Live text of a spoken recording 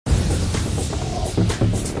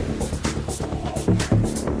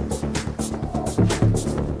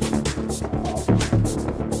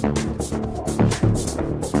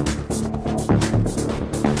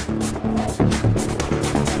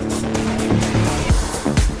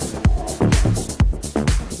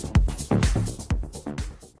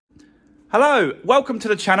Hello, welcome to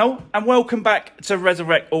the channel and welcome back to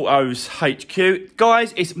Resurwreck Autos HQ.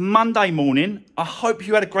 Guys, it's Monday morning. I hope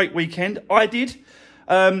you had a great weekend. I did.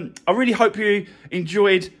 I really hope you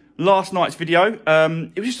enjoyed last night's video.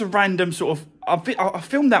 It was just a random sort of... I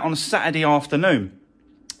filmed that on a Saturday afternoon.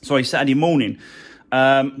 Sorry, Saturday morning.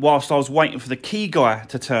 Whilst I was waiting for the key guy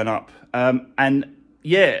to turn up. And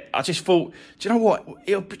yeah, I just thought, do you know what?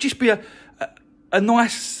 It'll just be a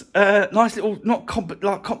nice little...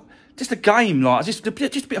 just a game, like just a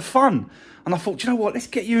bit of fun. And I thought, do you know what? Let's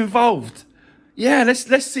get you involved. Yeah,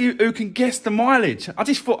 let's see who can guess the mileage. I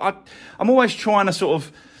just thought I'm always trying to sort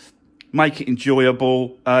of make it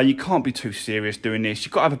enjoyable. You can't be too serious doing this.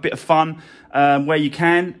 You've got to have a bit of fun where you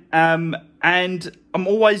can. And I'm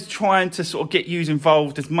always trying to sort of get you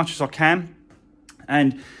involved as much as I can.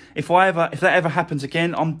 And if that ever happens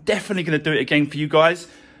again, I'm definitely going to do it again for you guys.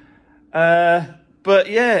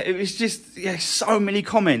 But yeah, it was just, so many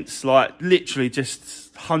comments, like literally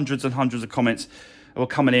just hundreds and hundreds of comments were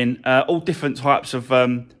coming in, all different types of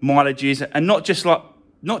mileages, and not just like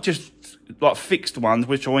fixed ones,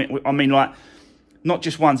 which I mean like not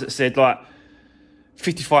just ones that said like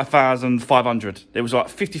 55,500. There was like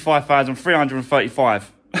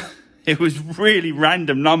 55,335. It was really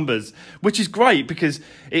random numbers, which is great because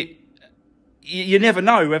you never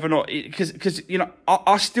know whether or not, because you know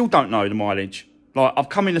I still don't know the mileage. Like, I've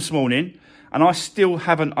come in this morning, and I still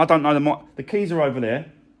haven't... I don't know the keys are over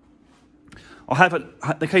there.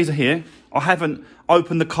 The keys are here. I haven't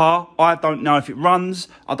opened the car. I don't know if it runs.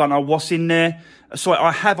 I don't know what's in there. So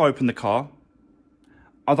I have opened the car.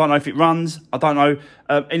 I don't know if it runs. I don't know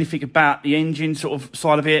anything about the engine sort of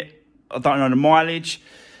side of it. I don't know the mileage.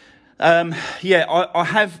 Yeah, I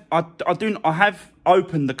have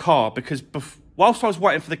opened the car because whilst I was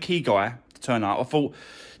waiting for the key guy to turn up, I thought...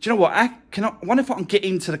 Do you know what? I wonder if I can get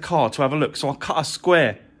into the car to have a look. So I cut a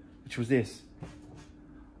square, which was this.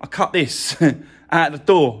 I cut this out the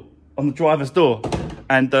door, on the driver's door,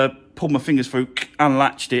 and pulled my fingers through,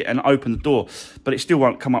 unlatched it, and opened the door. But it still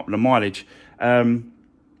won't come up with the mileage.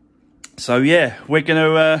 So yeah, we're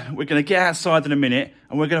gonna get outside in a minute,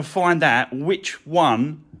 and we're gonna find out which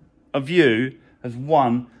one of you has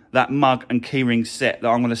won that mug and keyring set that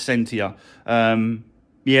I'm gonna send to you.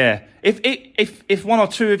 Yeah, if one or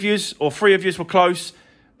two of yous or three of yous were close,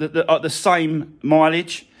 the same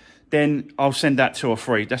mileage, then I'll send that 2 or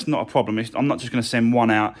 3. That's not a problem. I'm not just going to send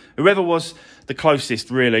one out. Whoever was the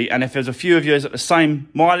closest, really, and if there's a few of yous at the same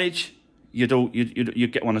mileage, you'd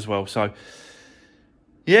get one as well. So,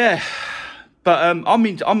 yeah, but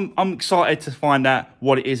I'm excited to find out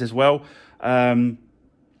what it is as well.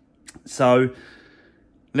 So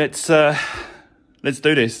let's do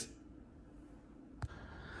this.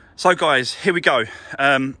 So guys, here we go.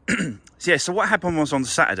 Yeah, so what happened was on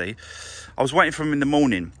Saturday, I was waiting for him in the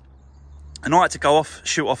morning, and I had to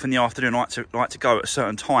shoot off in the afternoon. I had to go at a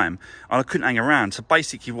certain time, and I couldn't hang around. So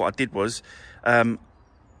basically, what I did was, I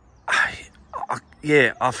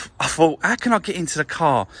thought, how can I get into the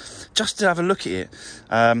car just to have a look at it?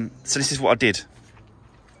 So this is what I did.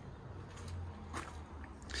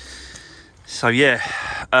 So yeah,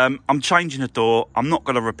 I'm changing the door. I'm not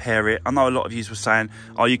going to repair it. I know a lot of you were saying,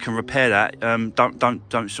 "Oh, you can repair that.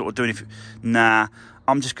 Don't sort of do anything." Nah,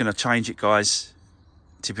 I'm just going to change it, guys.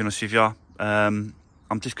 To be honest with you, I'm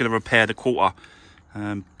just going to repair the quarter,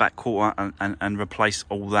 back quarter, and replace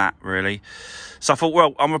all that really. So I thought,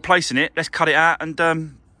 well, I'm replacing it. Let's cut it out, and I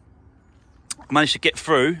managed to get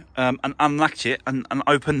through and unlatch it and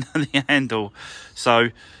open the handle. So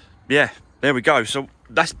yeah, there we go. So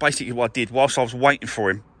that's basically what I did whilst I was waiting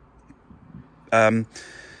for him.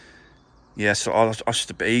 Yeah, so I was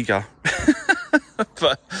just a bit eager.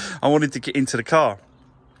 But I wanted to get into the car.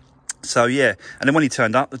 So yeah, and then when he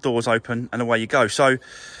turned up, the door was open and away you go. So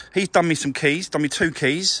he's done me some keys, done me 2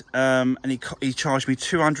 keys, and he charged me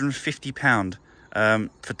 £250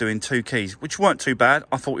 for doing 2 keys, which weren't too bad.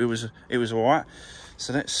 I thought it was all right.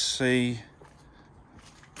 So let's see.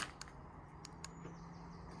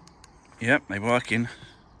 Yep, they're working.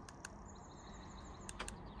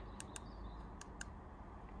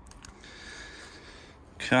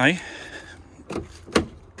 Okay.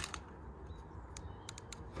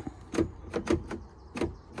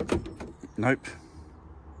 Nope.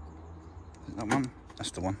 That one.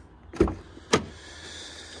 That's the one.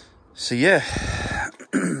 So yeah,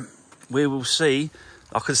 we will see.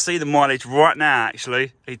 I can see the mileage right now,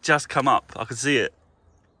 actually. It just come up. I can see it.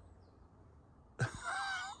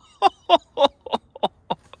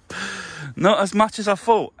 Not as much as I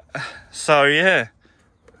thought. So yeah,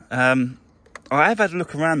 I have had a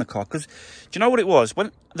look around the car, because do you know what it was?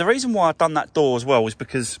 The reason why I've done that door as well was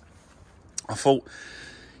because I thought,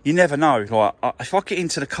 you never know. Like, if I get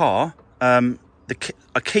into the car,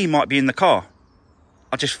 a key might be in the car.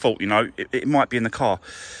 I just thought, you know, it might be in the car.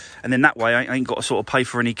 And then that way I ain't got to sort of pay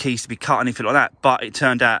for any keys to be cut or anything like that. But it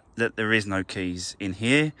turned out that there is no keys in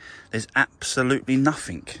here. There's absolutely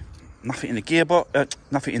nothing. Nothing in the gearbox,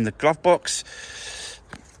 nothing in the glove box.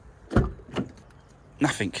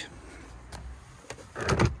 Nothing.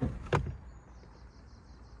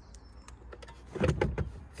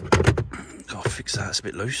 Gotta fix that, it's a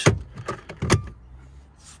bit loose.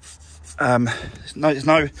 There's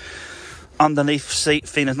no underneath seat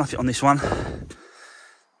thing, there's nothing on this one.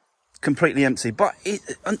 Completely empty, but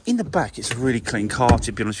in the back it's a really clean car,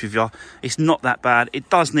 to be honest with you. It's not that bad. It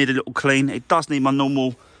does need a little clean. It does need my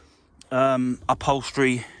normal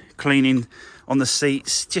upholstery cleaning on the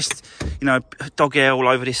seats, just, you know, dog hair all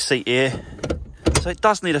over this seat here, so it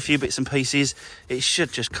does need a few bits and pieces. It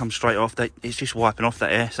should just come straight off. It's just wiping off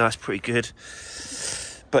that air, so that's pretty good.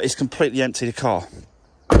 But it's completely empty, the car.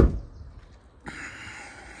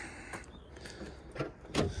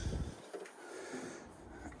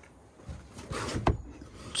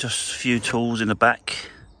 Just a few tools in the back,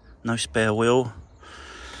 no spare wheel.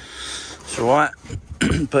 It's all right.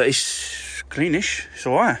 But it's cleanish, it's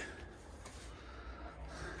all right.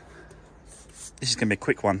 This is going to be a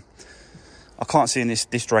quick one. I can't see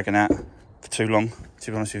this dragging out for too long,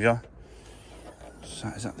 to be honest with you. So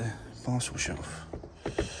is that the parcel shelf?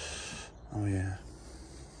 Oh yeah.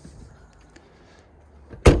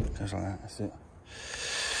 Goes like that, that's it.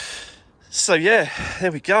 So yeah,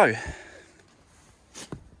 there we go.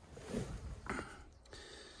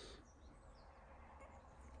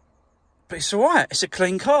 But it's all right, it's a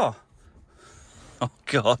clean car. Oh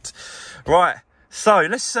God. Right. So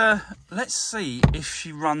let's see if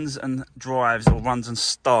she runs and drives or runs and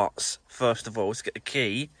starts first of all. Let's get the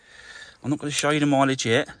key. I'm not going to show you the mileage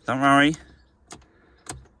yet, don't worry.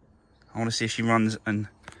 I want to see if she runs and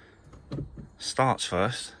starts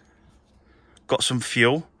first. Got some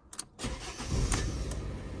fuel.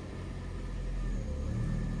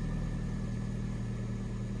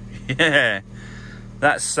 Yeah,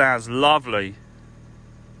 that sounds lovely.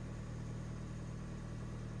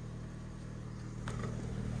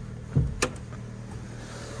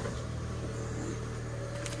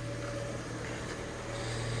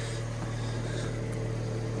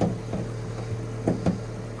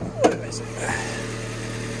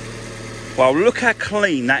 Well, look how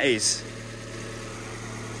clean that is.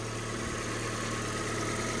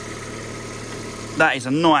 That is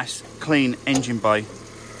a nice, clean engine bay.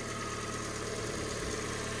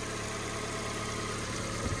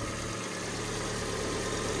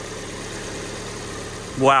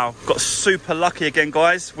 Wow, got super lucky again,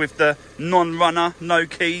 guys, with the non-runner, no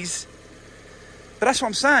keys. But that's what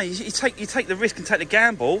I'm saying. You take the risk and take the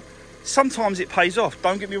gamble. Sometimes it pays off.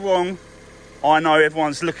 Don't get me wrong. I know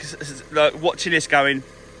everyone's watching this going,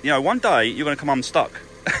 you know, one day you're going to come unstuck.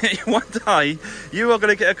 One day you are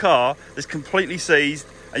going to get a car that's completely seized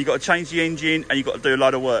and you've got to change the engine and you've got to do a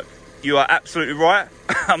load of work. You are absolutely right.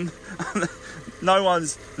 No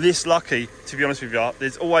one's this lucky, to be honest with you.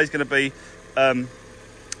 There's always going to be, there's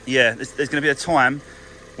going to be a time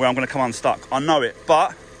where I'm going to come unstuck. I know it,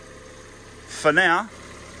 but for now,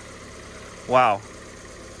 wow.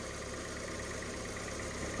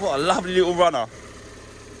 What a lovely little runner.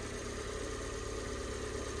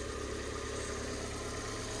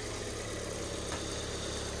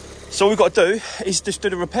 So all we've got to do is just do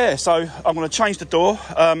the repair. So I'm going to change the door.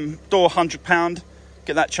 Door £100,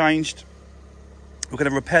 get that changed. We're going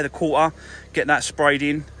to repair the quarter, get that sprayed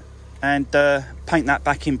in and paint that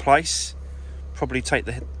back in place. Probably take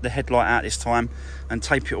the headlight out this time and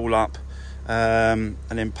tape it all up and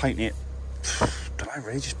then paint it. Don't know,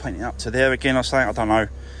 really, just paint it up to there again or something, I don't know.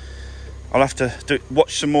 I'll have to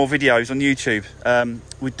watch some more videos on YouTube.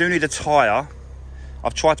 We do need a tyre.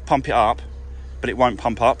 I've tried to pump it up, but it won't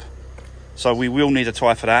pump up. So we will need a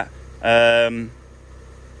tyre for that. Probably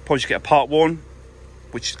just get a part one,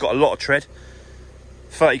 which has got a lot of tread.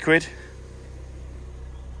 30 quid.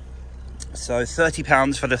 So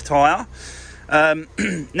 £30 for the tyre.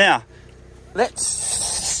 Now,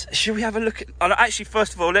 should we have a look at... actually,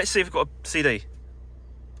 first of all, let's see if we've got a CD.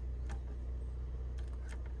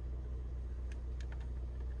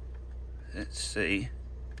 Let's see.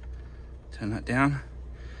 Turn that down.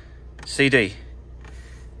 CD.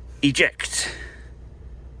 Eject.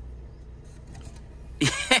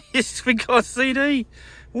 Yes, we got a CD.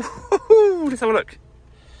 Woohoo! Let's have a look.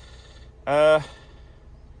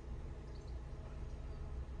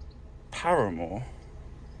 Paramore.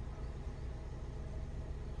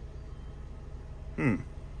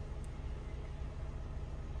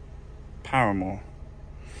 Paramore.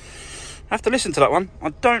 have to listen to that one. I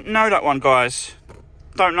don't know that one, guys.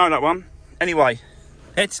 Don't know that one. Anyway,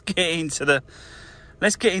 let's get into the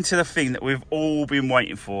thing that we've all been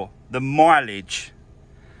waiting for. The mileage.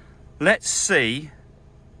 Let's see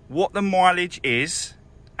what the mileage is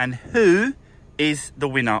and who is the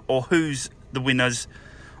winner, or who's the winners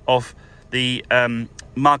of the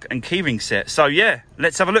mug and keyring set. So yeah,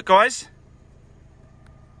 let's have a look, guys.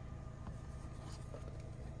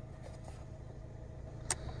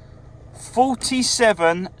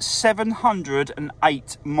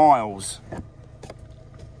 47,708 miles.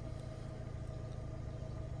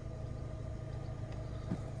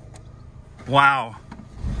 Wow.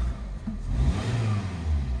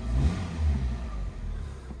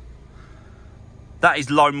 That is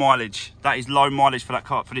low mileage. That is low mileage for that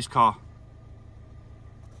car, for this car.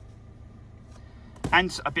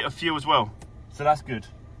 And a bit of fuel as well. So that's good.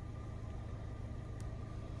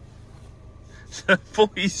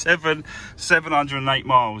 47,708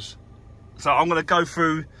 miles. So I'm going to go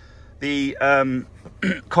through the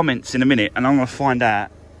comments in a minute, and I'm going to find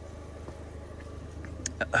out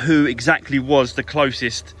who exactly was the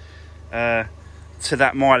closest to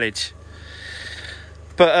that mileage.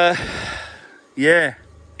 But yeah,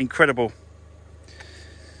 incredible.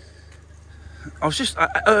 I was just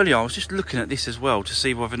earlier I was just looking at this as well to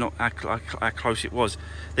see whether or not how close it was.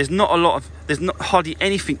 There's not hardly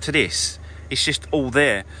anything to this. It's just all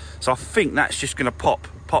there. So I think that's just going to pop.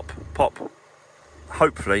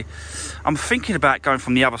 Hopefully. I'm thinking about going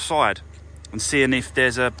from the other side and seeing if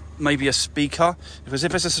there's maybe a speaker. Because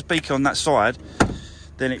if there's a speaker on that side,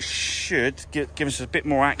 then it should give us a bit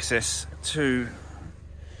more access to...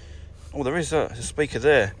 Oh, there is a speaker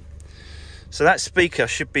there. So that speaker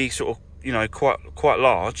should be sort of, you know, quite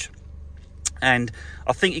large. And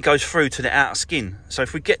I think it goes through to the outer skin. So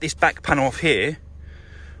if we get this back panel off here,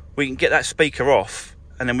 we can get that speaker off,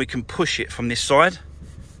 and then we can push it from this side.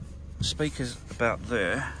 The speaker's about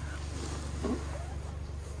there. Do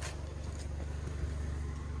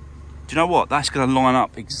you know what? That's going to line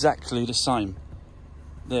up exactly the same.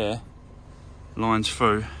 There, lines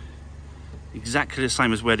through. Exactly the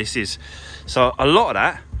same as where this is. So a lot of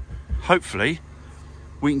that, hopefully,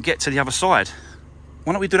 we can get to the other side.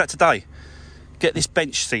 Why don't we do that today? Get this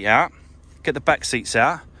bench seat out, get the back seats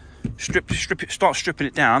out, strip it, start stripping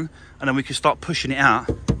it down, and then we can start pushing it out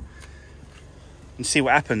and see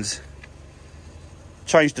what happens.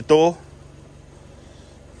 Change the door.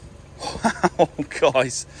 Wow,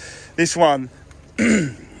 guys, this one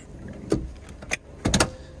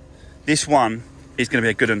this one is going to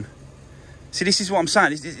be a good one. See, this is what I'm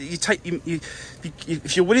saying.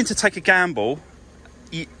 If you're willing to take a gamble,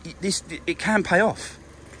 it can pay off.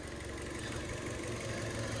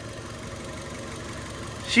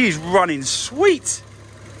 She's running sweet.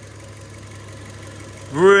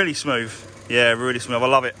 Really smooth. Yeah, really smooth. I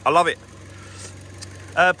love it. I love it.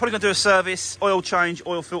 Probably going to do a service, oil change,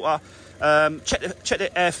 oil filter. Check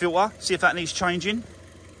the air filter, see if that needs changing.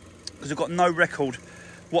 Because we've got no record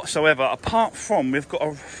whatsoever, apart from we've got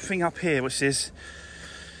a thing up here which says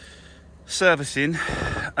servicing.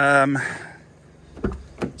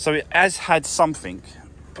 So it has had something,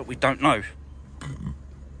 but we don't know.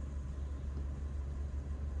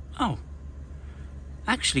 Oh,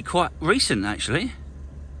 actually quite recent, actually.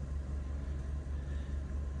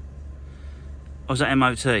 Oh, is that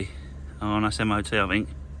MOT? Oh, that's MOT, I think.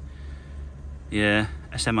 Yeah,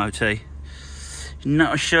 that's MOT.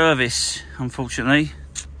 Not a service, unfortunately,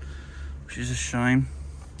 which is a shame.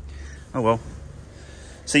 Oh well.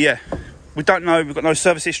 So yeah, we don't know. We've got no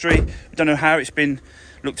service history. We don't know how it's been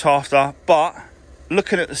looked after. But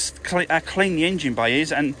looking at how clean the engine bay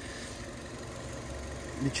is, and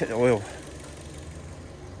let me check the oil.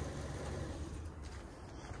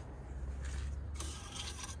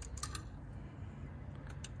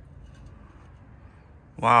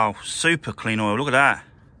 Wow, super clean oil. Look at that.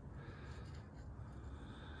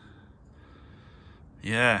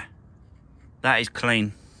 Yeah, that is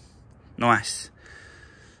clean. Nice.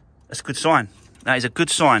 That's a good sign. That is a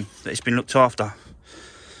good sign that it's been looked after.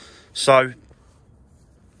 So,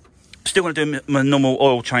 still going to do my normal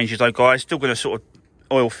oil changes though, guys. Still going to sort of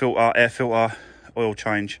oil filter, air filter, oil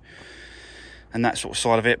change, and that sort of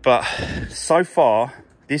side of it. But so far,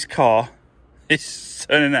 this car is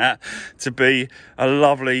turning out to be a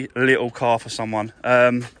lovely little car for someone.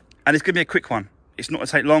 And it's going to be a quick one. It's not going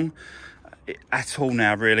to take long at all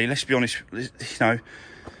now, really. Let's be honest, you know,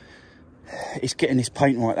 it's getting this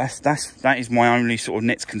paint right. That is my only sort of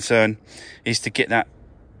next concern, is to get that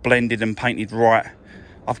blended and painted right.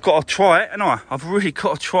 I've got to try it, and I've really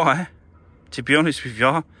got to try, to be honest with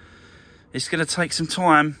you. It's going to take some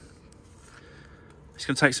time. it's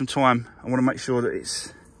going to take some time. I want to make sure that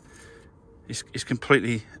it's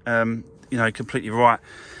completely, you know, completely right.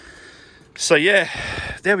 So yeah,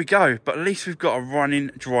 there we go. But at least we've got a running,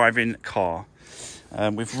 driving car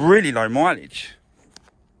with really low mileage.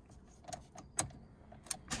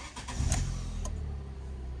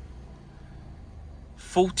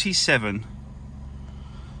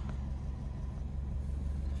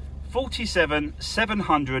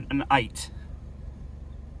 $47,708.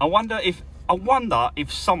 I wonder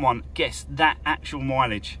if someone guessed that actual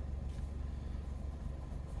mileage.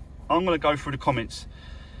 I'm going to go through the comments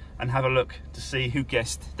and have a look to see who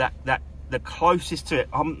guessed that the closest to it.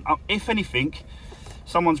 If anything,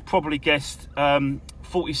 someone's probably guessed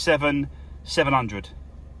 47,700,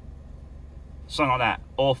 something like that,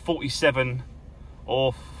 or 47,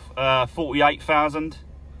 or 48,000. Do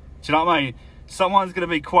you know what I mean? Someone's going to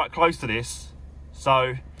be quite close to this.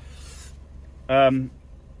 So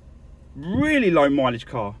really low mileage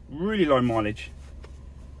car, really low mileage.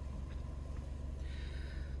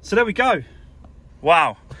 So there we go.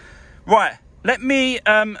 Wow. Right, let me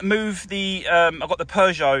move the, I've got the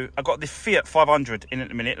Peugeot, I've got the Fiat 500 in at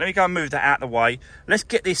the minute. Let me go and move that out of the way. Let's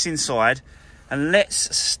get this inside and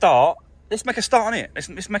let's start. Let's make a start on it.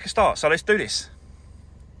 Let's make a start. So let's do this.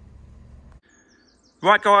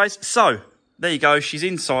 Right, guys, so there you go. She's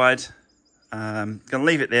inside. Gonna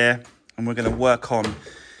leave it there and we're gonna work on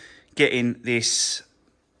getting this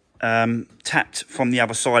tapped from the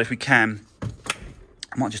other side if we can.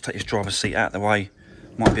 I might just take this driver's seat out of the way.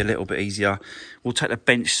 Might be a little bit easier. We'll take the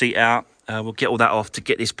bench seat out. We'll get all that off to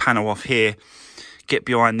get this panel off here. Get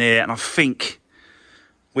behind there. And I think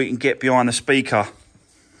we can get behind the speaker.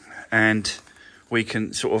 And we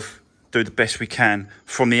can sort of do the best we can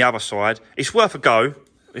from the other side. It's worth a go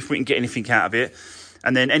if we can get anything out of it.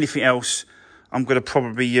 And then anything else, I'm going to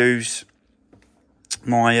probably use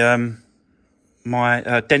my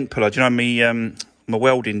my dent puller. Do you know my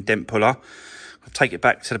welding dent puller? I'll take it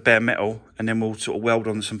back to the bare metal and then we'll sort of weld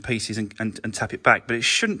on some pieces and tap it back. But it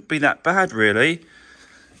shouldn't be that bad, really.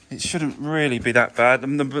 It shouldn't really be that bad.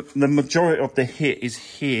 The majority of the hit is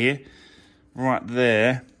here, right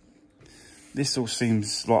there. This all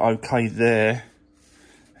seems like okay there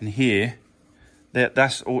and here.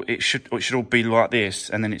 That's all. It should all be like this,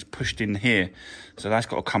 and then it's pushed in here. So that's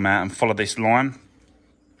got to come out and follow this line.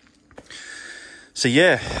 So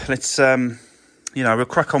yeah, let's you know, we'll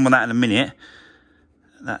crack on with that in a minute.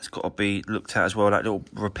 That's got to be looked at as well. That little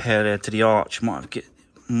repair there to the arch might be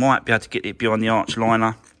able to get it behind the arch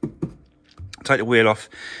liner. Take the wheel off,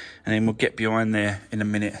 and then we'll get behind there in a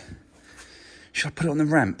minute. Should I put it on the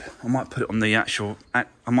ramp? I might put it on the actual. I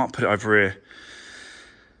might put it over here.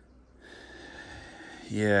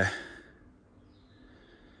 Yeah.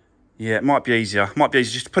 Yeah, it might be easier. It might be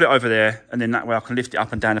easier just to put it over there, and then that way I can lift it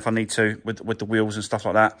up and down if I need to with the wheels and stuff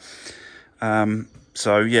like that.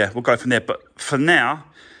 So yeah, we'll go from there. But for now,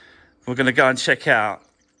 we're going to go and check out.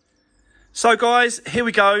 So guys, here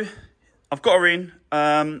we go. I've got her in.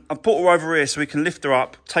 I've brought her over here so we can lift her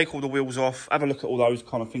up, take all the wheels off, have a look at all those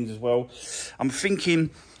kind of things as well. I'm thinking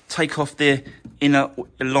take off the inner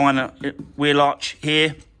liner wheel arch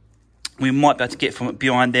here. We might be able to get from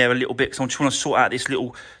behind there a little bit, because I'm trying to sort out this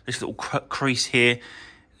little crease here,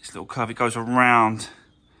 this little curve. It goes around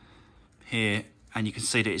here, and you can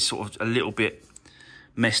see that it's sort of a little bit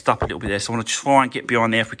messed up a little bit there. So I want to try and get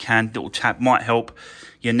behind there if we can. Little tap might help.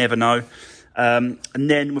 You never know. And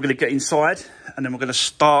then we're going to get inside, and then we're going to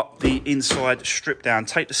start the inside strip down.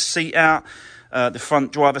 Take the seat out, the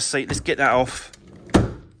front driver's seat. Let's get that off.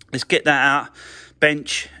 Let's get that out.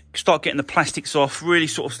 Bench. Start getting the plastics off. Really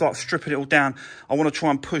sort of start stripping it all down. I want to try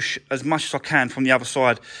and push as much as I can from the other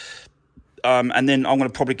side. And then I'm going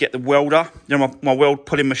to probably get the welder, you know, my weld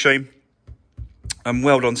pulling machine, and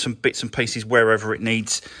weld on some bits and pieces wherever it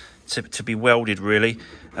needs to be welded, really.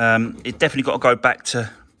 It definitely got to go back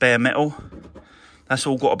to bare metal. That's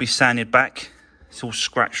all got to be sanded back. It's all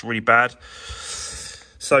scratched really bad.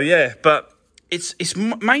 So yeah, but it's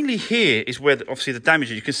mainly here is where obviously the damage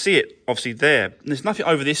is. You can see it obviously there. And there's nothing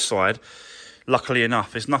over this side, luckily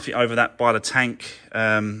enough. There's nothing over that by the tank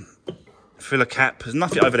filler cap. There's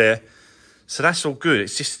nothing over there. So that's all good.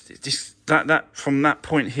 It's just that from that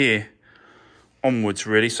point here onwards,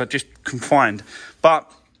 really. So just confined. But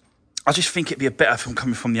I just think it'd be a better from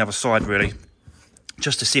coming from the other side, really,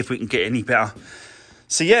 just to see if we can get any better.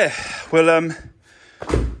 So yeah, we'll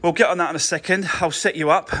get on that in a second. I'll set you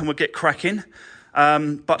up and we'll get cracking.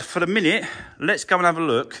 But for the minute, let's go and have a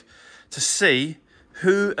look to see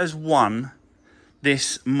who has won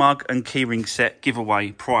this mug and keyring set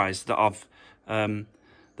giveaway prize that I've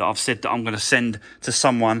said that I'm going to send to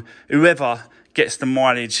someone. Whoever gets the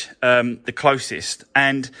mileage the closest.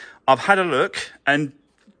 And I've had a look, and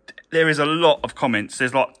there is a lot of comments.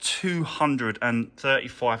 There's like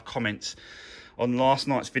 235 comments on last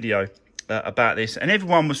night's video about this, and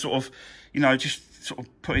everyone was sort of, you know, just sort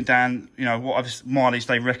of putting down, you know, what mileage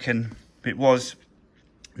they reckon it was.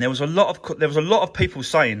 There was a lot of people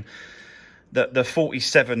saying that the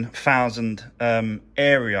 47,000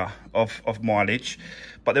 area of mileage,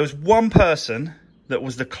 but there was one person that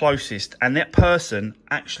was the closest, and that person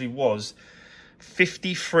actually was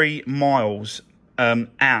 53 miles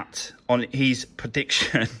out on his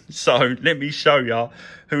prediction. So let me show you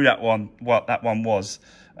who what that one was.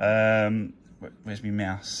 Where's my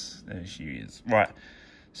mouse? There she is. Right.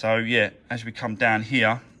 So yeah, as we come down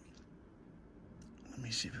here, let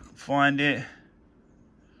me see if we can find it.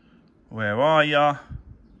 Where are ya?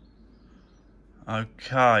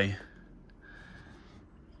 Okay.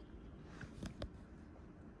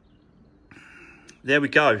 There we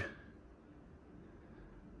go.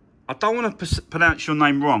 I don't want to pronounce your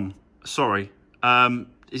name wrong. Sorry.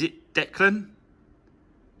 Is it Declan?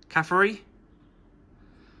 Caffrey?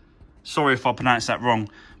 Sorry if I pronounced that wrong.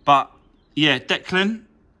 But yeah, Declan,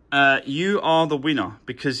 you are the winner,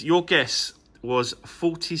 because your guess was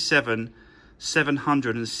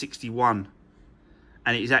 47,761.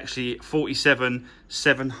 And it is actually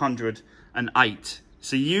 47,708.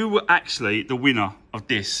 So you were actually the winner of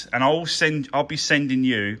this. And I'll be sending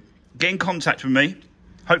you, get in contact with me.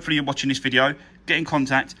 Hopefully you're watching this video. Get in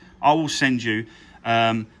contact. I will send you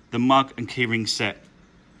the mug and keyring set.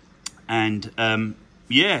 And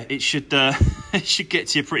yeah, it should it should get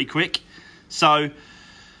to you pretty quick. So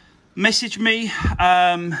message me.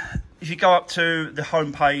 If you go up to the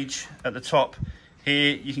home page at the top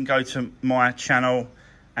here, you can go to my channel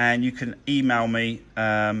and you can email me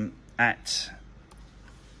at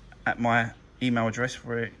my email address.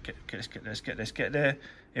 Let's get there.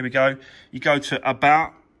 Here we go. You go to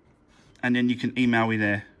about, and then you can email me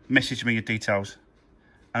there. Message me your details,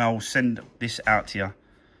 and I'll send this out to you.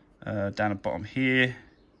 Down the bottom here,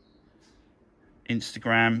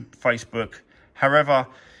 Instagram, Facebook, however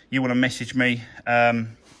you want to message me.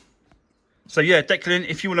 So yeah, Declan,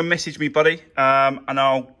 if you want to message me, buddy, and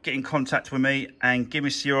I'll get in contact with me and give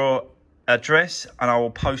us your address, and I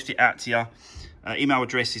will post it out to you. Email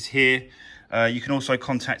address is here. You can also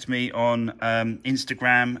contact me on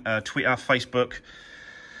Instagram, Twitter, Facebook.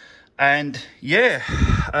 And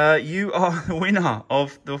yeah, you are the winner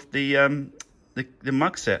of the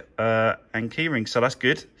mug set and keyring, so that's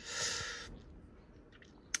good.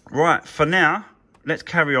 Right, for now, let's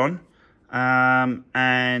carry on,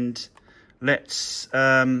 and let's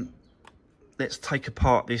take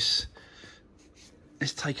apart this.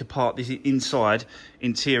 Let's take apart this inside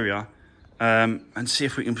interior and see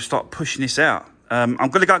if we can start pushing this out. I'm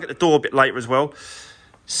going to go get the door a bit later as well,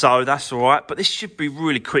 so that's all right. But this should be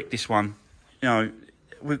really quick, this one. You know,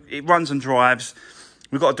 it runs and drives.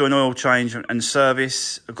 We've got to do an oil change and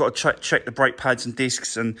service. I've got to check the brake pads and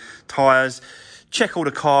discs and tyres, check all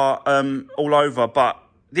the car all over. But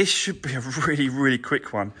this should be a really, really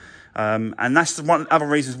quick one. And that's the one other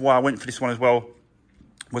reasons why I went for this one as well,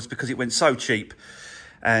 was because it went so cheap.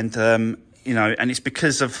 And, you know, and it's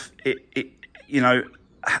because of it, you know,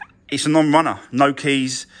 it's a non-runner, no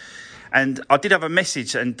keys. And I did have a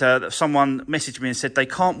message, and someone messaged me and said they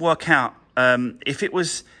can't work out if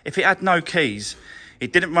it had no keys,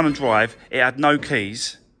 it didn't run and drive, it had no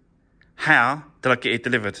keys, how did I get it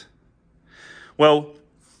delivered? Well,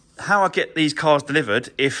 how I get these cars delivered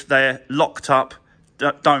if they're locked up,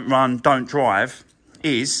 don't run, don't drive,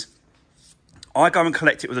 is I go and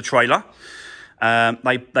collect it with a trailer.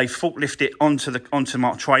 They forklift it onto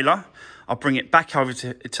my trailer. I bring it back over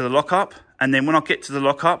to the lockup, and then when I get to the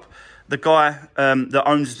lockup, the guy that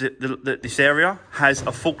owns this area has a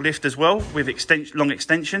forklift as well with long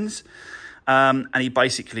extensions, and he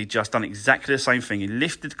basically just done exactly the same thing. He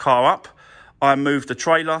lifted the car up, I moved the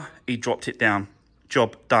trailer, he dropped it down.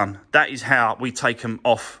 Job done. That is how we take them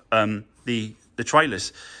off the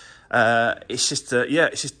trailers. It's just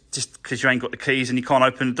it's just because you ain't got the keys and you can't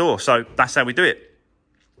open the door. So that's how we do it.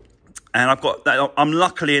 And I've got that. I'm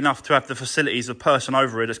lucky enough to have the facilities, a person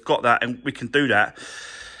over it that's got that, and we can do that.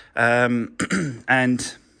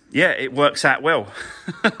 And yeah, it works out well.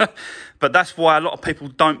 But that's why a lot of people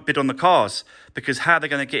don't bid on the cars, because how they're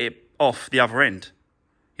going to get it off the other end.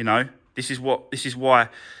 You know, this is why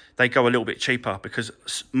they go a little bit cheaper, because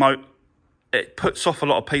it puts off a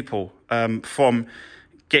lot of people from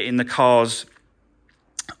getting the cars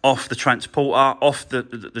off the transporter, off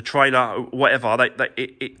the trailer, whatever.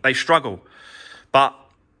 They struggle. But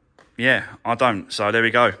yeah, I don't. So there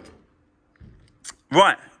we go.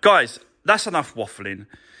 Right, guys, that's enough waffling.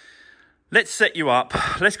 Let's set you up.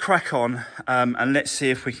 Let's crack on, and let's see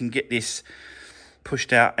if we can get this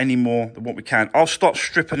pushed out any more than what we can. I'll start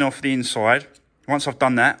stripping off the inside. Once I've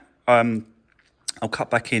done that, I'll cut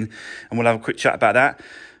back in and we'll have a quick chat about that.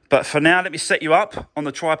 But for now, let me set you up on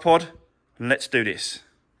the tripod and let's do this.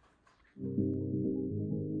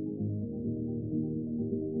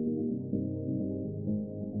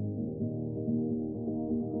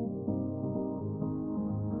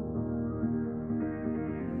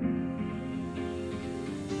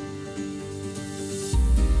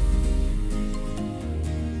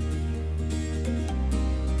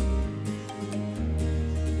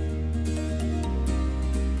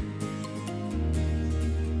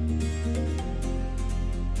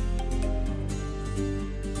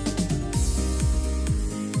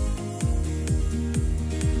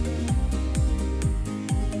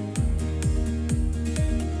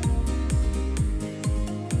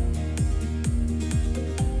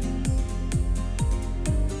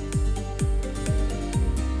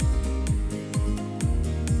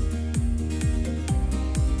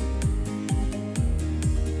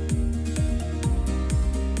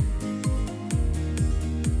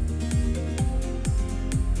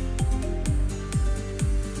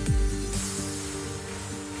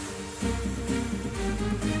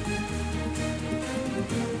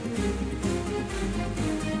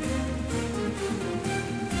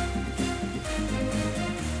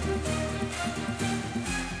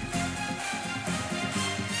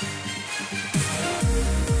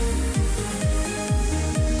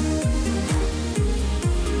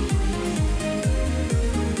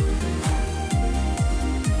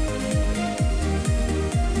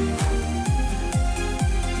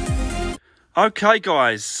 Okay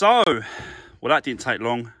guys, so, well that didn't take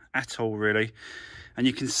long at all really. And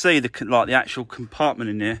you can see the actual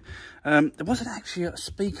compartment in there. There wasn't actually a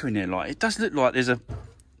speaker in there. Like, it does look like there's you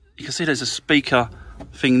can see there's a speaker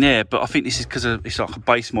thing there, but I think this is because it's like a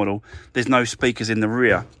base model. There's no speakers in the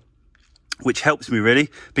rear, which helps me really,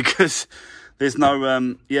 because there's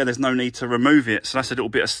no, there's no need to remove it. So that's a little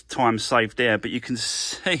bit of time saved there, but you can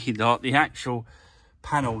see like the actual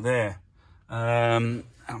panel there.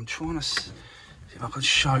 I'm trying to see if I can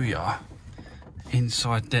show you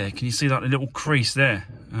inside there. Can you see like the little crease there?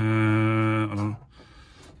 I'm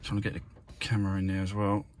trying to get the camera in there as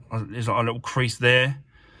well. There's like a little crease there.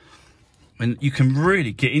 And you can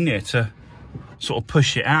really get in there to sort of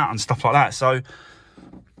push it out and stuff like that. So,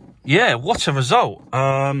 yeah, what a result.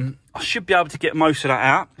 I should be able to get most of that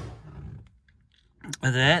out.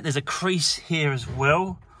 There's a crease here as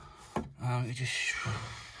well. You just...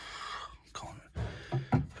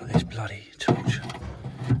 this bloody torch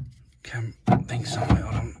thing somewhere.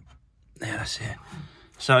 Hold on. There, that's it.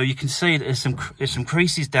 So you can see that there's some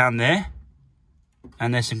creases down there,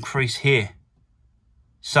 and there's some crease here.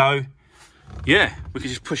 So yeah, we can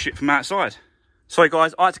just push it from outside. Sorry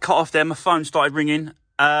guys, I had to cut off there. My phone started ringing.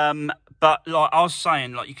 But like I was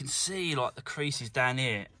saying, like you can see like the creases down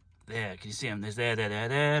here. There, can you see them? There's there.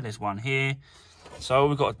 There's one here. So all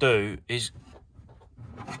we've got to do is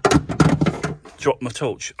drop my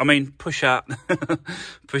torch. I mean, push out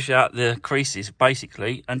the creases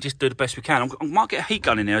basically, and just do the best we can. I might get a heat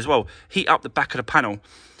gun in there as well, heat up the back of the panel,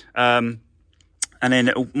 and then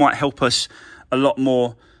it might help us a lot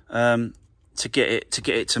more to get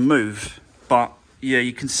it to move. But yeah,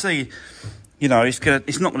 you can see, you know,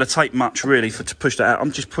 it's not gonna take much really to push that out. I'll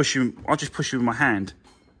just push you with my hand,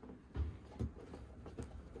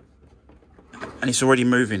 and it's already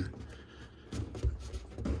moving.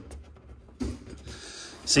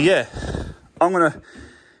 So yeah, I'm gonna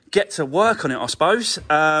get to work on it, I suppose,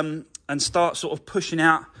 and start sort of pushing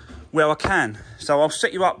out where I can. So I'll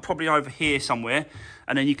set you up probably over here somewhere,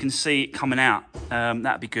 and then you can see it coming out.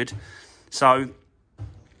 That'd be good. So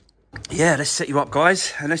yeah, let's set you up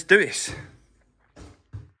guys, and let's do this.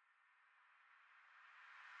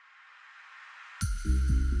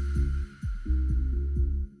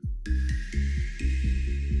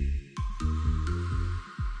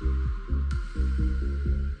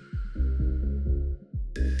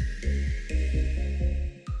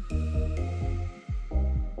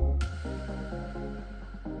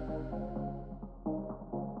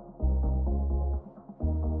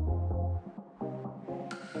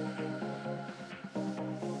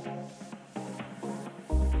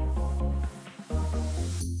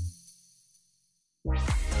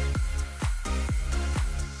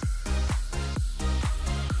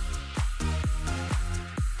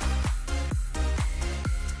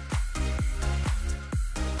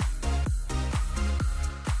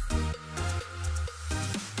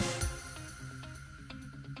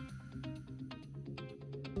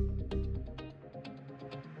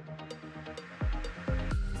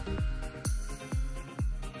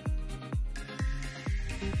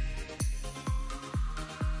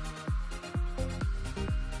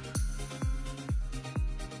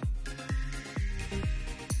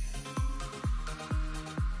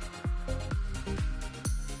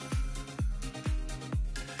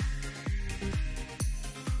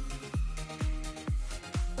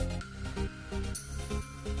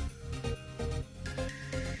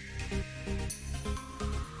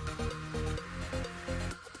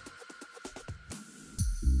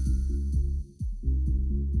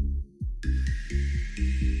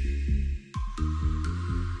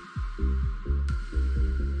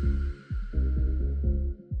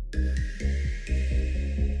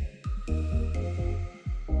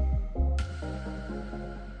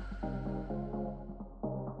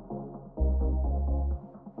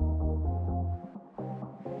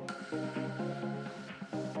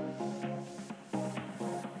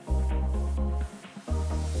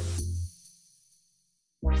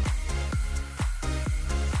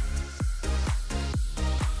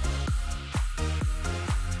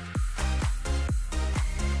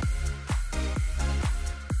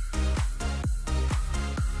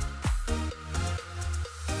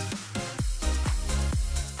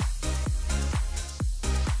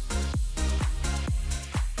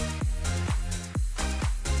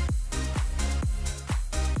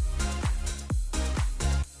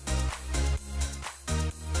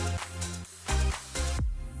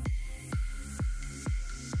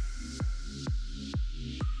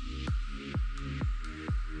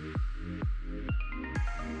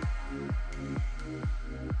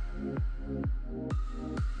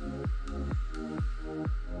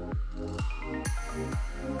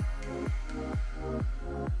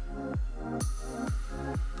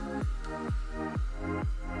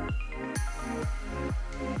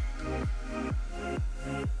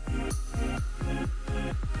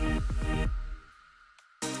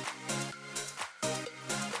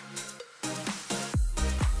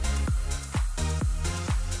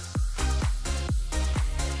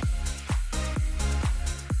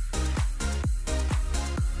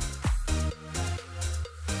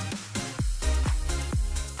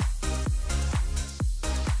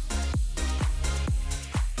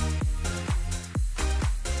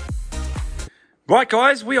 Right,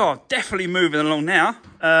 guys, we are definitely moving along now.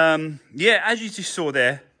 Yeah, as you just saw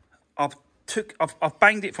there, I've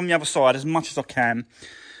banged it from the other side as much as I can,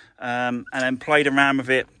 and then played around with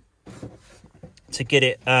it to get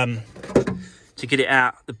it out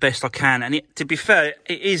the best I can. And to be fair,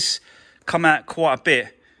 it is come out quite a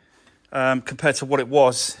bit compared to what it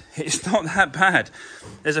was. It's not that bad.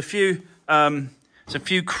 There's a few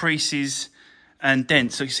creases and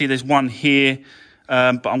dents. So you can see there's one here.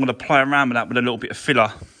 But I'm going to play around with that with a little bit of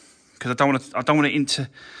filler, because I don't want it into.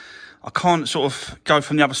 I can't sort of go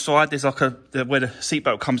from the other side. There's like where the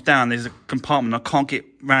seatbelt comes down. There's a compartment. I can't get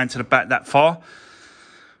round to the back that far,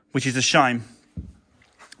 which is a shame.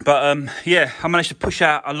 But yeah, I managed to push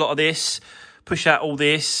out a lot of this, push out all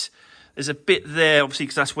this. There's a bit there, obviously,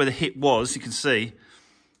 because that's where the hip was. You can see.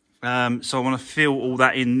 So I want to fill all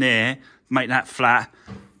that in there, make that flat.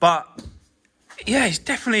 But yeah, it's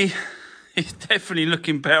definitely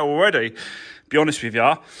looking better already, be honest with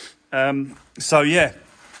you. So yeah,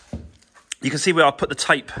 you can see where I put the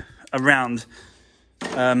tape around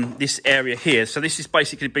this area here. So this is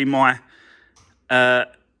basically be my my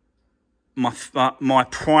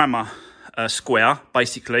primer square,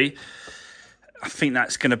 basically. I think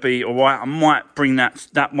that's going to be all right. I might bring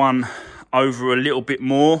that one over a little bit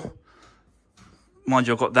more. Mind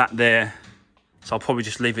you, I've got that there, so I'll probably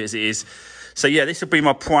just leave it as it is. So yeah, this will be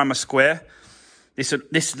my primer square. This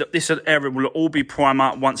area will all be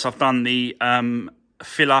primer once I've done the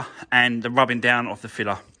filler and the rubbing down of the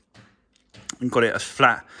filler and got it as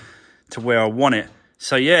flat to where I want it.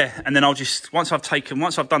 So yeah, and then I'll just once I've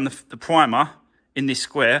done the primer in this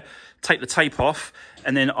square, take the tape off,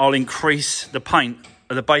 and then I'll increase the paint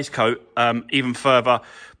of the base coat even further.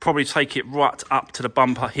 Probably take it right up to the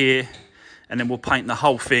bumper here, and then we'll paint the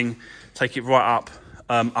whole thing. Take it right up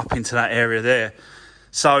into that area there.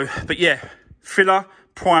 So, but yeah, filler,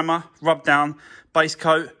 primer, rub down, base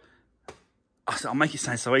coat. I'll make it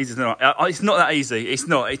sound so easy, isn't it? It's not that easy. It's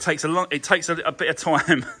not. It takes a bit of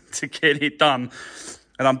time to get it done,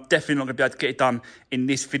 and I'm definitely not going to be able to get it done in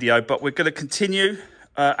this video. But we're going to continue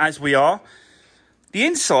as we are. The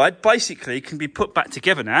inside basically can be put back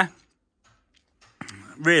together now.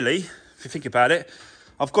 Really, if you think about it,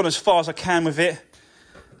 I've gone as far as I can with it.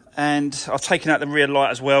 And I've taken out the rear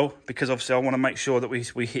light as well, because obviously I want to make sure that we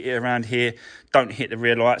hit it around here, don't hit the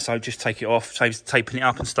rear light, so just take it off, saves taping it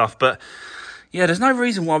up and stuff. But yeah, there's no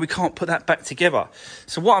reason why we can't put that back together.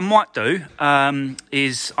 So what I might do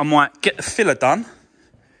is I might get the filler done,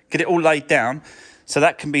 get it all laid down, so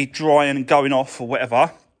that can be drying and going off or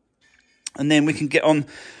whatever. And then we can get on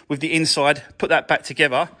with the inside, put that back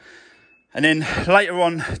together. And then later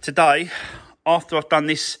on today, after I've done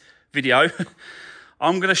this video,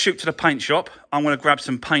 I'm going to shoot to the paint shop. I'm going to grab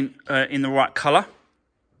some paint in the right colour.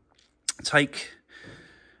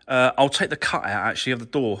 I'll take the cut out, actually, of the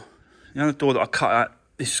door. You know, the door that I cut out,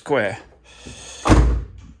 this square.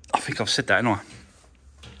 I think I've said that, haven't I?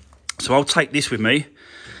 So I'll take this with me,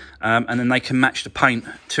 and then they can match the paint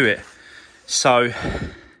to it. So,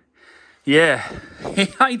 yeah,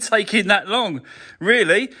 it ain't taking that long,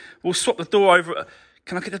 really. We'll swap the door over.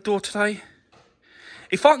 Can I get the door today?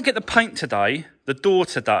 If I can get the paint today, the door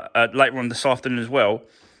today, later on this afternoon as well,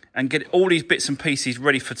 and get all these bits and pieces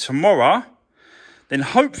ready for tomorrow, then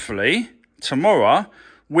hopefully tomorrow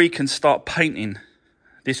we can start painting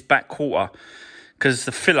this back quarter, because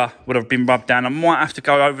the filler would have been rubbed down. I might have to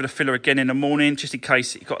go over the filler again in the morning, just in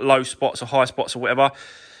case it got low spots or high spots or whatever.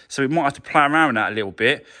 So we might have to play around with that a little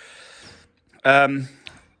bit.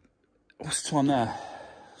 What's the time now?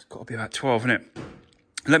 It's got to be about 12, isn't it?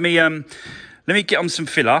 Let me get on some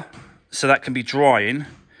filler so that can be drying,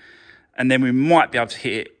 and then we might be able to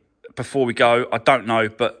hit it before we go. I don't know,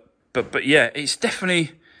 but yeah, it's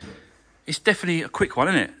definitely a quick one,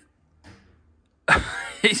 isn't it?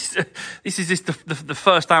 This is just the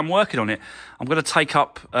first day I'm working on it. I'm going to take it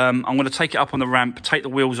up on the ramp, take the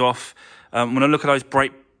wheels off. I'm going to look at those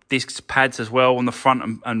brake discs pads as well on the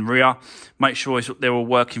front and rear, make sure they're all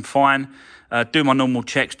working fine. Do my normal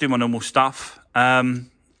checks, do my normal stuff. But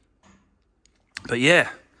yeah,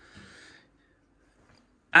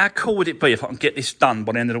 how cool would it be if I can get this done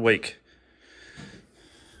by the end of the week?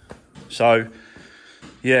 So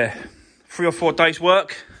yeah, 3 or 4 days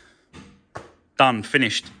work. Done,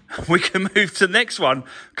 finished. We can move to the next one,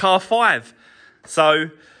 car 5. So,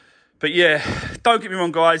 but yeah, don't get me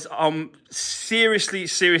wrong, guys. I'm seriously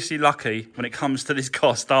lucky when it comes to this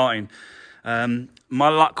car starting. My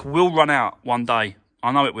luck will run out one day.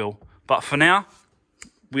 I know it will. But for now,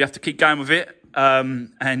 we have to keep going with it.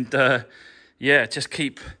 Yeah, just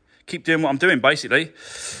keep doing what I'm doing, basically.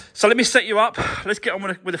 So let me set you up. Let's get on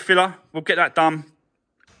with the filler. We'll get that done.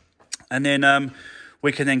 And then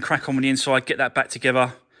we can then crack on with the inside, get that back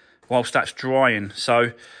together whilst that's drying.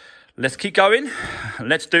 So let's keep going.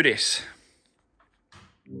 Let's do this.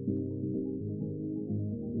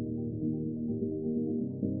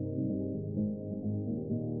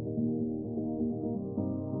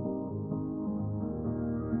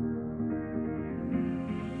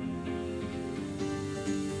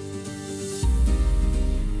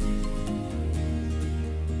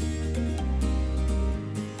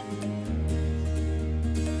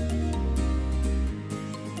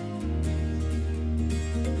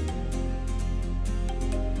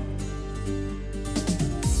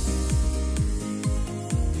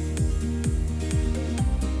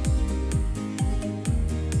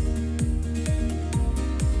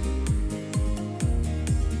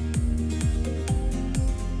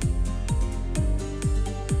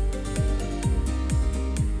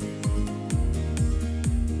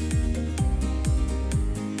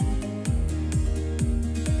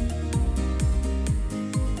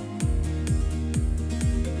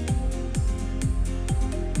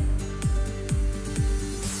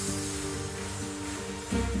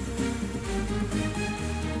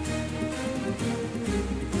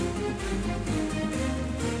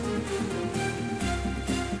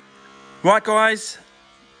 Right, guys,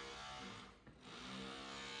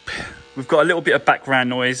 we've got a little bit of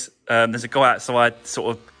background noise. There's a guy outside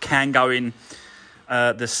sort of can go in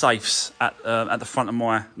the safes at the front of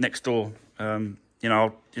my next door. You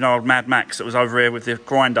know, old Mad Max that was over here with the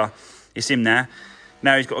grinder. It's him now.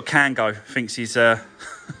 Now he's got a can go. Thinks he's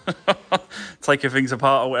taking things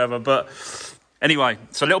apart or whatever. But anyway,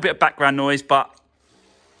 so a little bit of background noise, but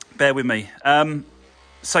bear with me.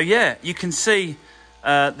 So yeah, you can see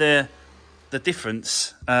the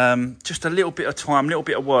difference. Just a little bit of time, a little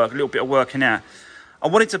bit of work, a little bit of working out. I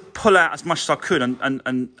wanted to pull out as much as I could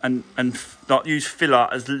and not use filler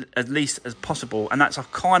as least as possible, and that's I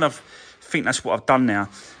kind of think that's what I've done now.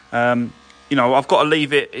 You know, I've got to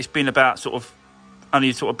leave it. It's been about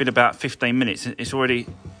only been about 15 minutes. It's already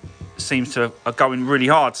seems to are going really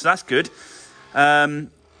hard, so that's good.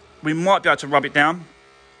 We might be able to rub it down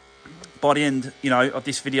by the end, you know, of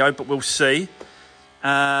this video, but we'll see.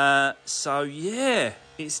 So yeah,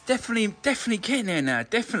 it's definitely getting there now.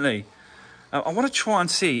 Definitely. I want to try and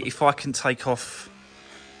see if I can take off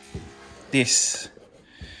this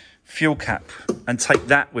fuel cap and take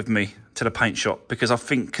that with me to the paint shop, because I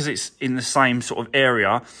think because it's in the same sort of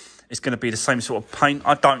area, it's going to be the same sort of paint.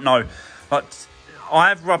 I don't know, but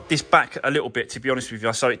I've rubbed this back a little bit, to be honest with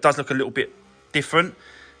you, so it does look a little bit different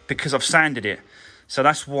because I've sanded it. So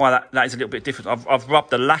that's why that is a little bit different. I've rubbed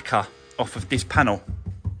the lacquer off of this panel.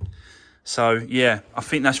 So yeah, I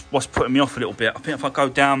think that's what's putting me off a little bit. I think if I go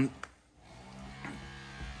down,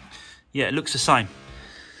 yeah, it looks the same.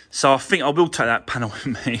 So I think I will take that panel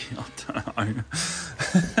with me, I don't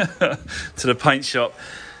know, to the paint shop.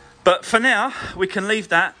 But for now, we can leave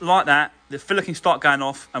that like that. The filler can start going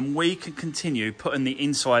off and we can continue putting the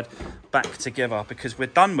inside back together, because we're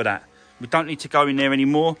done with that. We don't need to go in there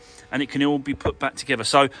anymore, and it can all be put back together.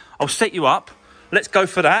 So I'll set you up. Let's go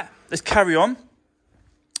for that. Let's carry on.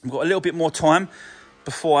 We've got a little bit more time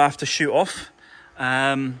before I have to shoot off.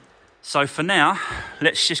 So for now,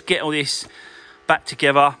 let's just get all this back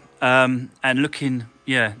together. and looking,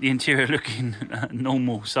 yeah, the interior looking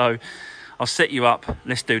normal. So I'll set you up.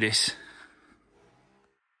 Let's do this.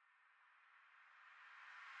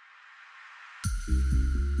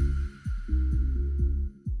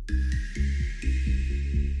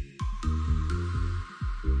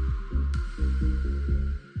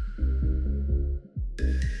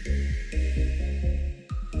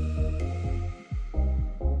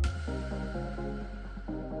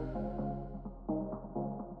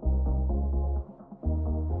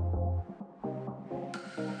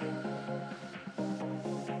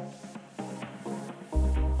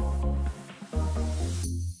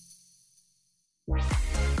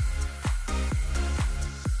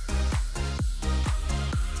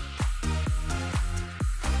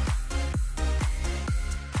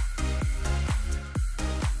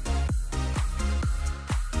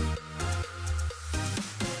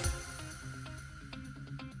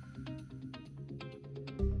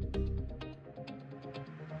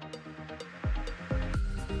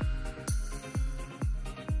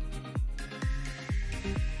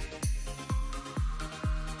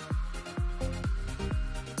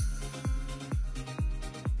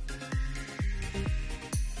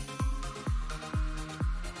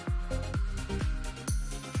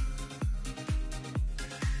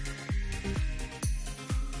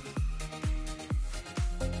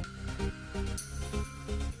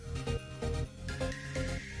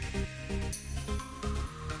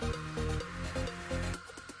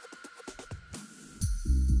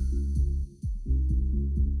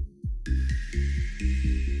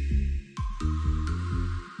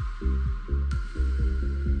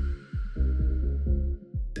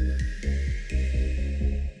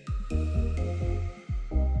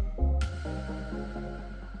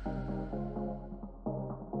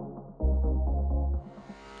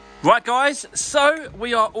 Right, guys, so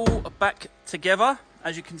we are all back together,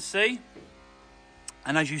 as you can see,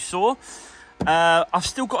 and as you saw. I've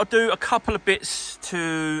still got to do a couple of bits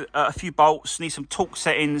to a few bolts. Need some torque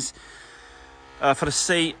settings for the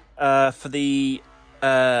seat, for the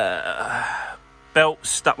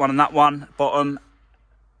belts, that one and that one, bottom.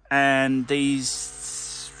 And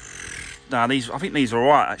these, no, these, I think these are all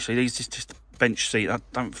right, actually. These just bench seat. I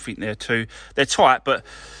don't think they're tight, but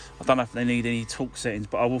I don't know if they need any torque settings,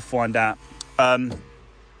 but I will find out.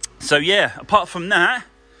 So yeah, apart from that,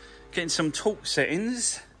 getting some torque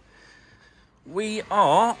settings, we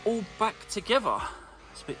are all back together.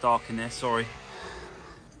 It's a bit dark in there, sorry.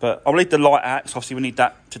 But I'll leave the light out, because obviously we need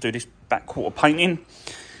that to do this back quarter painting.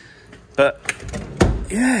 But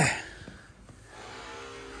yeah,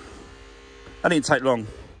 that didn't take long.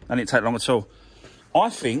 That didn't take long at all.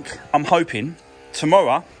 I'm hoping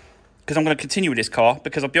tomorrow, because I'm going to continue with this car,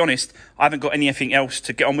 because I'll be honest, I haven't got anything else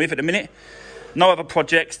to get on with at the minute. No other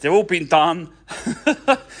projects, they're all been done.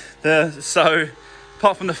 So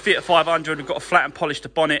apart from the Fiat 500, we've got to flat and polish the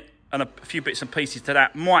bonnet and a few bits and pieces to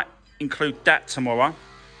that. Might include that tomorrow.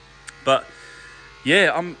 But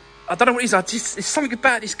yeah, I don't know what it is. There's something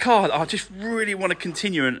about this car that I just really want to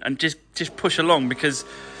continue and just push along, because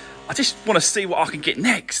I just want to see what I can get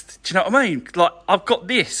next. Do you know what I mean? Like, I've got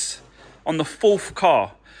this on the fourth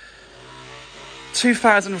car.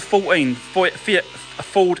 2014 Fiat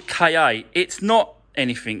Ford KA. It's not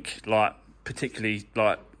anything like particularly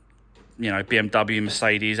like, you know, BMW,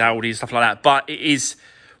 Mercedes, Audi, stuff like that. But it is.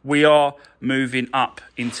 We are moving up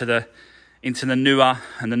into the newer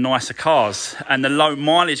and the nicer cars and the low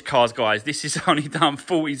mileage cars, guys. This is only done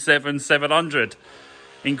 47,700.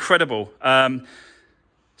 Incredible.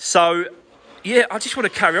 So yeah, I just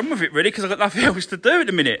want to carry on with it really, because I've got nothing else to do at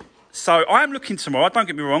the minute. So I am looking tomorrow. Don't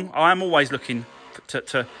get me wrong. I am always looking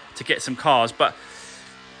to get some cars, but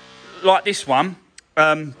like this one,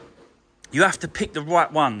 you have to pick the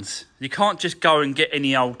right ones. You can't just go and get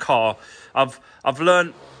any old car. I've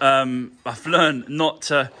learned not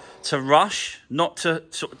to rush, not to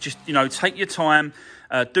sort of just, you know, take your time,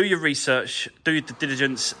 do your research, do your due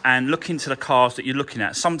diligence, and look into the cars that you're looking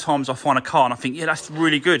at. Sometimes I find a car and I think, yeah, that's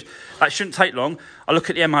really good. That shouldn't take long. I look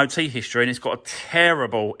at the MOT history and it's got a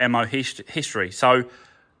terrible MO history. So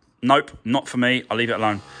nope, not for me. I'll leave it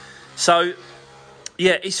alone. So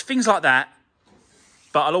yeah, it's things like that.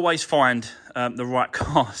 But I'll always find the right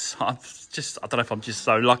cars. I don't know if I'm just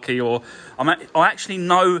so lucky, or I actually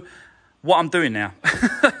know what I'm doing now.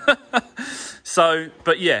 So,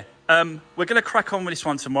 but yeah, we're going to crack on with this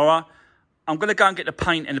one tomorrow. I'm going to go and get the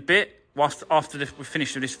paint in a bit after we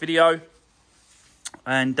finish with this video,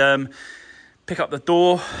 and pick up the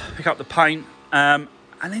door, pick up the paint, and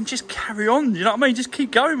then just carry on. You know what I mean? Just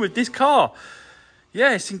keep going with this car.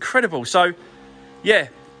 Yeah, it's incredible. So, yeah.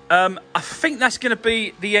 I think that's going to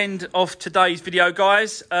be the end of today's video,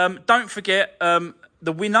 guys. Don't forget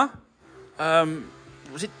the winner.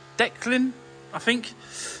 Was it Declan? I think.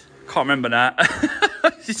 Can't remember that.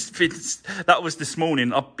 That was this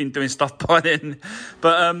morning. I've been doing stuff by then.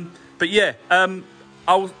 But yeah.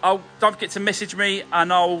 I'll don't forget to message me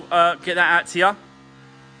and I'll get that out to you.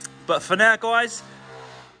 But for now, guys,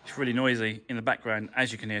 it's really noisy in the background,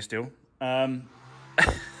 as you can hear still.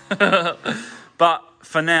 But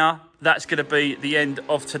for now, that's going to be the end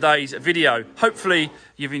of today's video. Hopefully,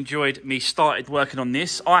 you've enjoyed me started working on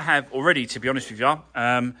this. I have already, to be honest with you,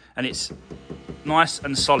 and it's nice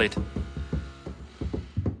and solid.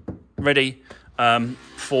 Ready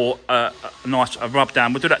for a nice rub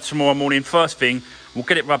down. We'll do that tomorrow morning. First thing, we'll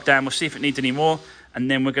get it rubbed down. We'll see if it needs any more. And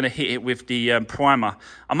then we're going to hit it with the primer.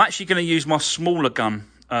 I'm actually going to use my smaller gun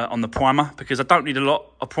on the primer because I don't need a lot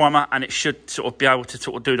of primer and it should sort of be able to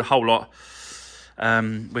sort of do the whole lot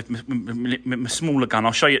with my smaller gun.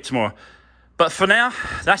 I'll show you it tomorrow. But for now,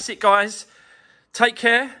 that's it, guys. Take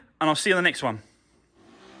care and I'll see you in the next one.